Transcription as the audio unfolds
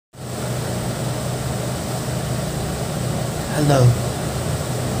Hello.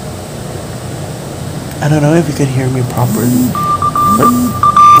 I don't know if you can hear me properly, but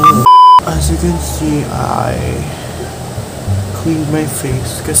as you can see, I cleaned my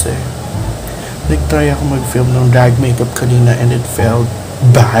face kasi nag-try ako mag-film ng drag makeup kanina and it felt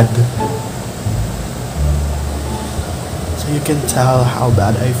bad. So you can tell how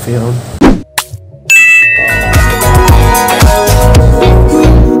bad I feel.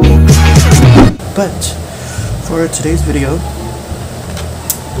 But for today's video,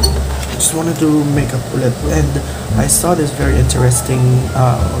 I just wanted to make up ulit, and I saw this very interesting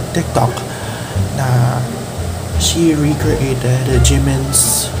TikTok na she recreated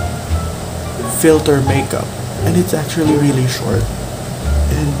Jimin's filter makeup, and it's actually really short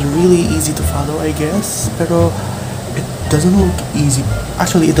and really easy to follow, I guess, pero it doesn't look easy.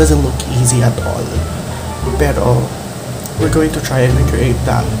 Actually, it doesn't look easy at all, pero we're going to try and recreate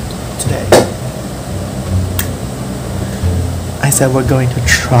that today. I said we're going to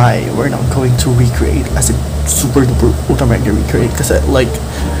try, we're not going to recreate as a super duper ultra mega recreate, because like,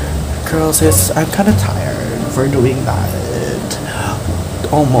 girls, I'm kind of tired for doing that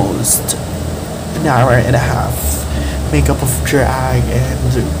almost an hour and a half makeup of drag and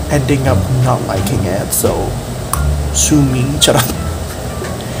ending up not liking it, so sue me. Shut up.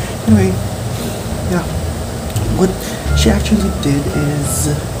 Anyway, yeah, what she actually did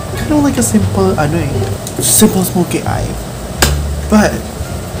is kind of like a simple simple smoky eye. But,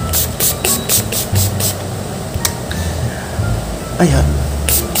 ayan.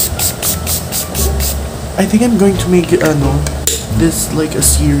 I think I'm going to make this like a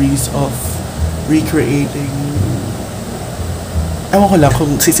series of recreating. Ewan ko lang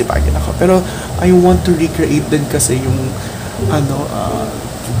kung sisipagin ako, pero I want to recreate din kasi yung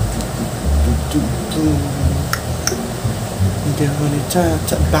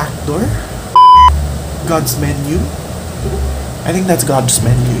backdoor, God's Menu. I think that's God's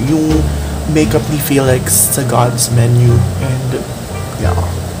Menu. Yung makeup ni Felix sa God's Menu. And yeah,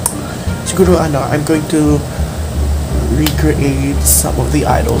 siguro I'm going to recreate some of the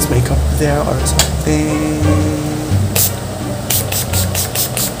idols' makeup there or something.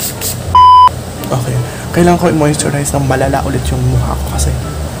 Okay, kailangan ko i-moisturize ng malala ulit yung mukha ko kasi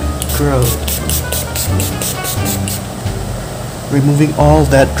girl, removing all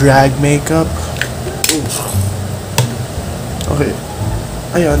that drag makeup. Okay,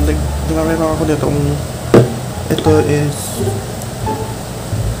 ayun, dumami na ako nitong, ito is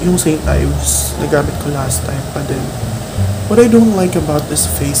yung St. Ives na gamit ko last time, but then what I don't like about this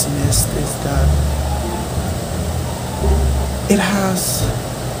face mist is that it has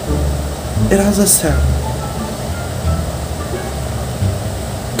a scent,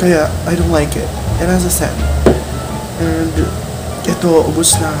 kaya I don't like it. It has a scent, and ito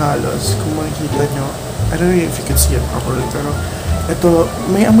ubos na halos, kung makikita nyo. I don't know if you can see it properly, pero ito,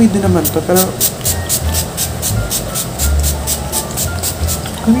 may amoy din naman to, pero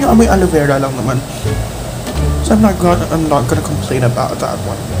yung amoy aloe vera lang naman. So I'm not gonna complain about that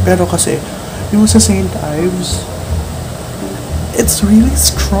one. Pero kasi yung sa St. Ives, it's really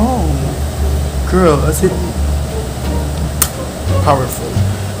strong, girl, as in powerful.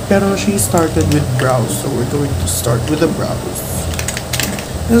 Pero she started with brows, so we're going to start with the brows.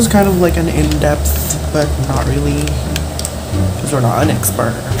 This is kind of like an in-depth, but not really, because we're not an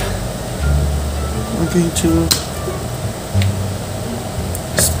expert. We're going to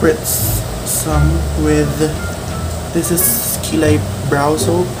spritz some with, this is Kilay brow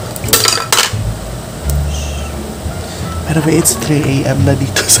soap. By the way, it's 3 AM na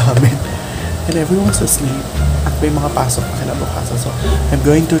dito sa amin, and everyone's asleep at may mga pasok na kinabukasan, so I'm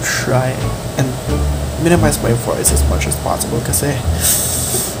going to try and minimize my voice as much as possible kasi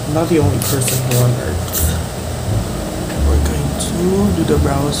I'm not the only person here on earth. We're going to do the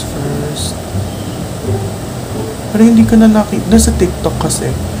brows first. Pero hindi ko na nakita sa TikTok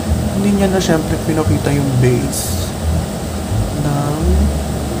kasi hindi niya na syempre pinakita yung base ng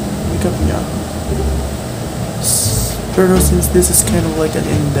makeup niya. Pero since this is kind of like an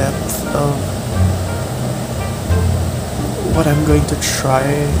in-depth of what I'm going to try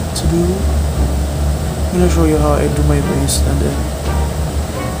to do, I'm gonna show you how I do my base, and then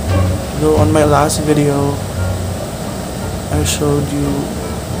so on my last video, I showed you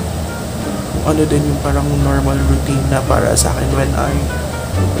ano din yung parang normal routine na para sa akin when I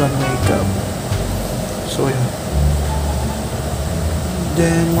put on makeup. So yeah.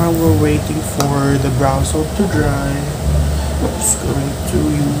 Then while we're waiting for the brow soap to dry, I'm just going to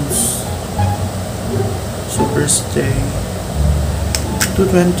use Super Stay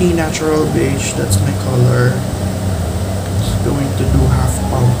 220 Natural Beige. That's my color. Just going to do half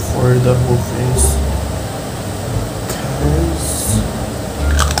pump for the whole face, because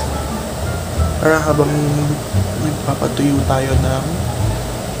Para habang nagpapatuyo tayo ng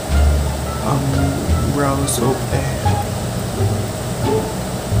brow soap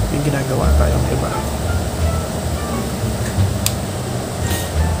yung ginagawa tayong iba.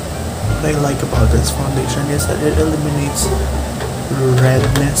 What I like about this foundation is that it eliminates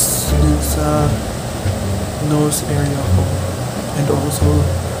redness dun sa nose area ko. And also,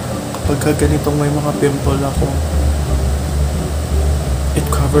 pagka ganitong may mga pimple ako, it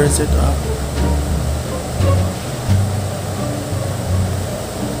covers it up.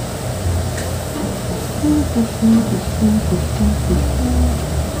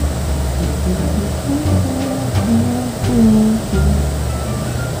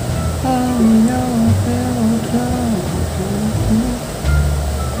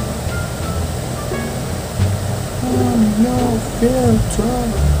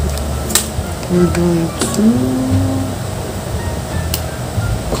 We're going to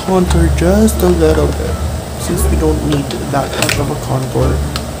contour just a little bit since we don't need that much of a contour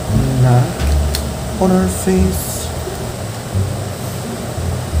on our face.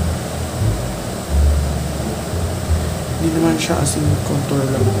 Hindi naman siya as in contour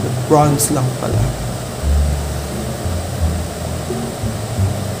lang, bronze lang pala.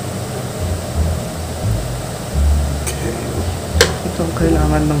 Okay. Ito ang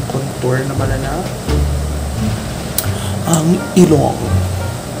kailangan ng contour na malala. Ang ilong.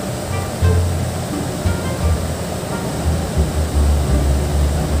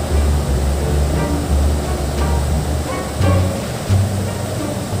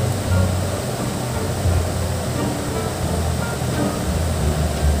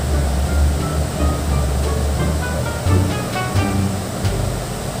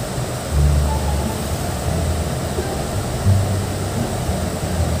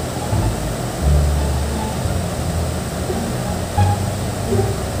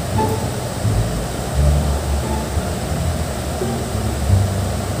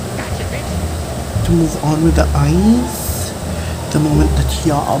 Move on with the eyes, the moment that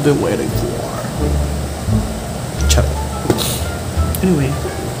y'all been waiting for. Shut up. Anyway,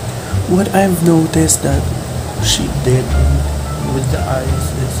 what I've noticed that she did with the eyes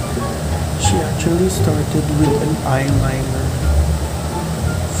is she actually started with an eyeliner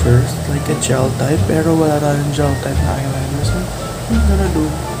first, like a gel type, pero wala tayong gel type na eyeliner. So what I'm gonna do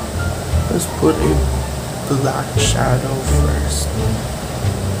is put a black shadow first.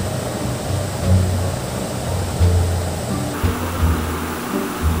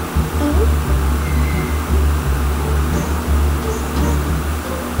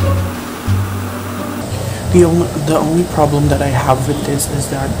 The only problem that I have with this is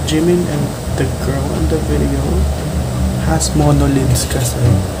that Jimin and the girl in the video has mono lids kasi,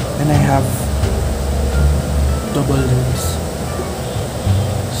 and I have double lids.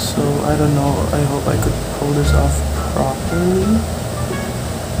 So I don't know, I hope I could pull this off properly.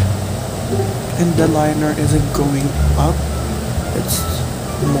 And the liner isn't going up, it's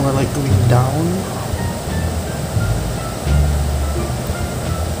more like going down.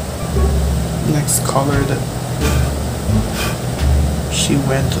 Next color that she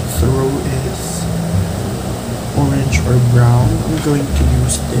went through is orange or brown. I'm going to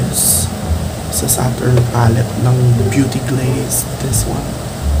use this sa Saturn palette ng Beauty Glaze, this one.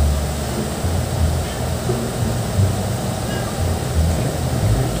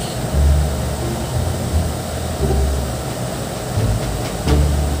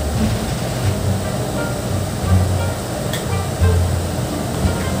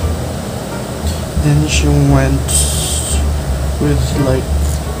 Then she went with like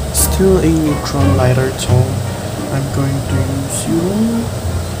still a neutral lighter tone. I'm going to use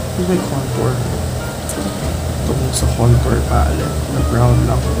with my contour. Ito sa contour palette na brown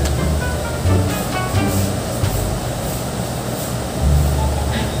lang din.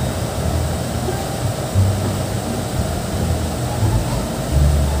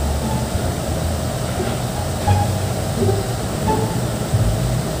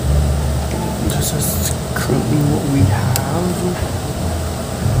 This is currently what we have.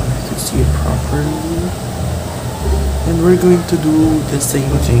 I can see it properly. And we're going to do the same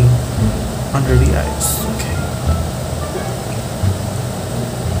thing under the eyes. Okay.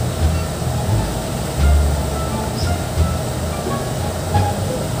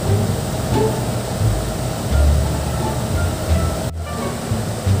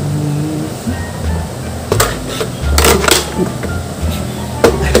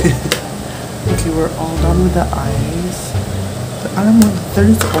 Okay, we're all done with the eyes. But I don't know,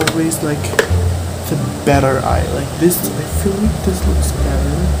 there's always like the better eye. Like this, I feel like this looks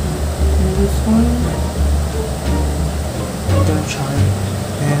better than this one. I'm gonna try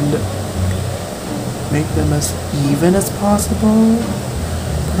and them as even as possible.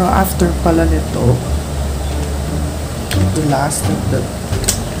 Pero after pala nito, the last thing that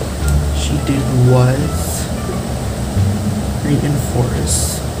she did was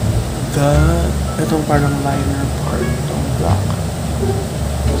reinforce itong parang liner part, itong block.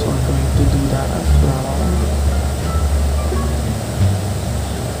 So I'm going to do that as well.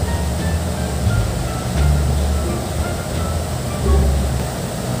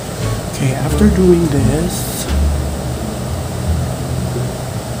 Okay, after doing this,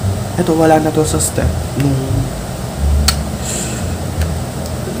 ito wala na to sa step nung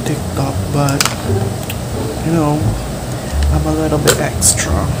TikTok, but you know, I'm a little bit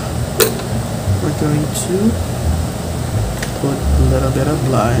extra. We're going to put a little bit of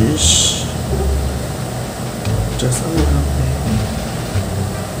blush, just a little bit.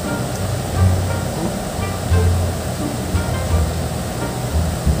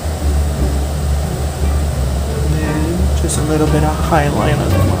 Just a little bit of highlight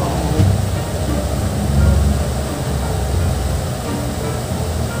as well.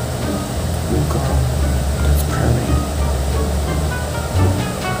 Oh god, that's pretty.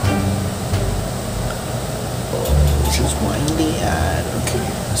 Just wind the ad. Okay,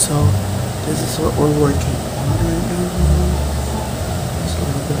 so this is what we're working on right now. Just a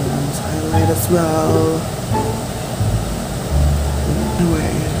little bit of this highlight as well.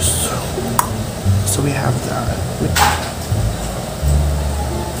 Anyways, so we have that.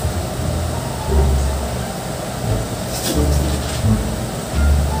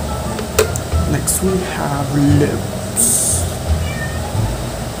 Next we have lips.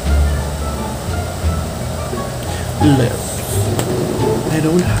 I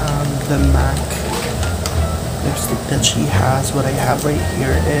don't have the MAC lipstick that she has. What I have right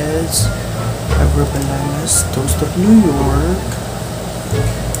here is Bananas Toast of New York.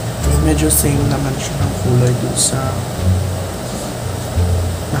 Medyo same naman siya ng kulay dun sa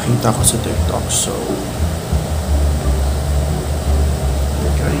nakita ko sa TikTok, so I'm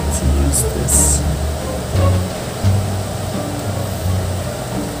going to use this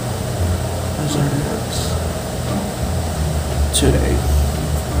as our lips today.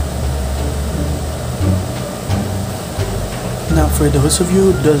 Now, for those of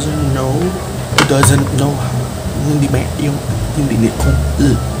you who doesn't know how,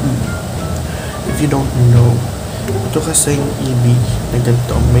 if you don't know, ito kasi yung EB na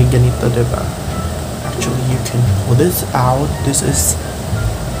ganito, may ganito, diba? Actually, you can pull this out. This is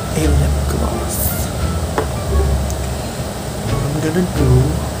a lip gloss. What I'm gonna do,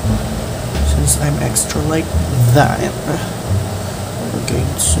 since I'm extra like that, we're going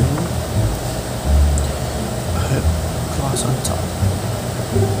to put gloss on top.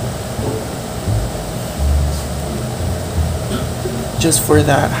 Just for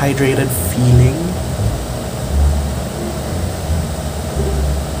that hydrated feeling.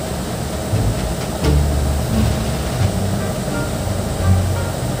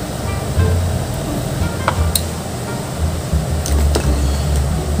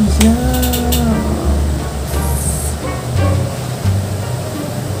 Yeah.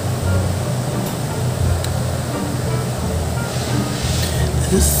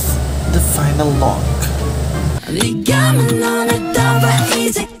 This is the final look. I'm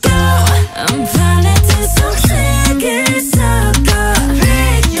planning to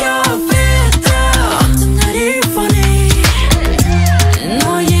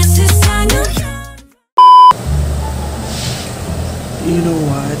you know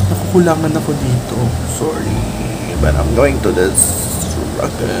what? Nakukulangan ako dito. Sorry. But I'm going to this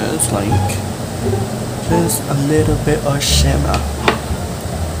ruckus, like just a little bit of shimmer.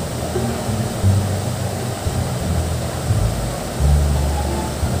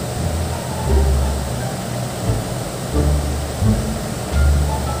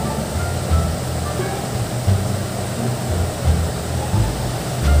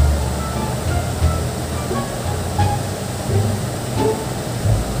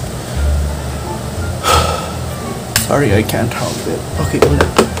 Sorry, I can't help it. Okay, ulit.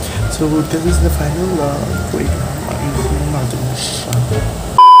 So this is the final look. Wait, ayusin natin siya.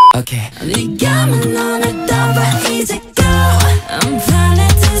 Okay. I'm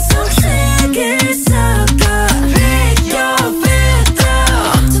planning to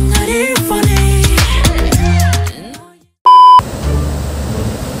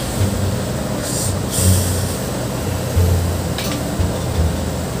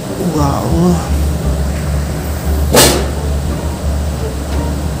wow.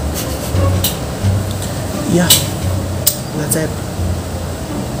 Yeah, that's it.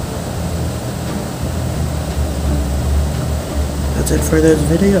 That's it for this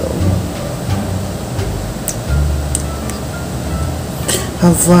video.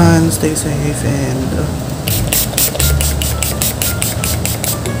 Have fun, stay safe, and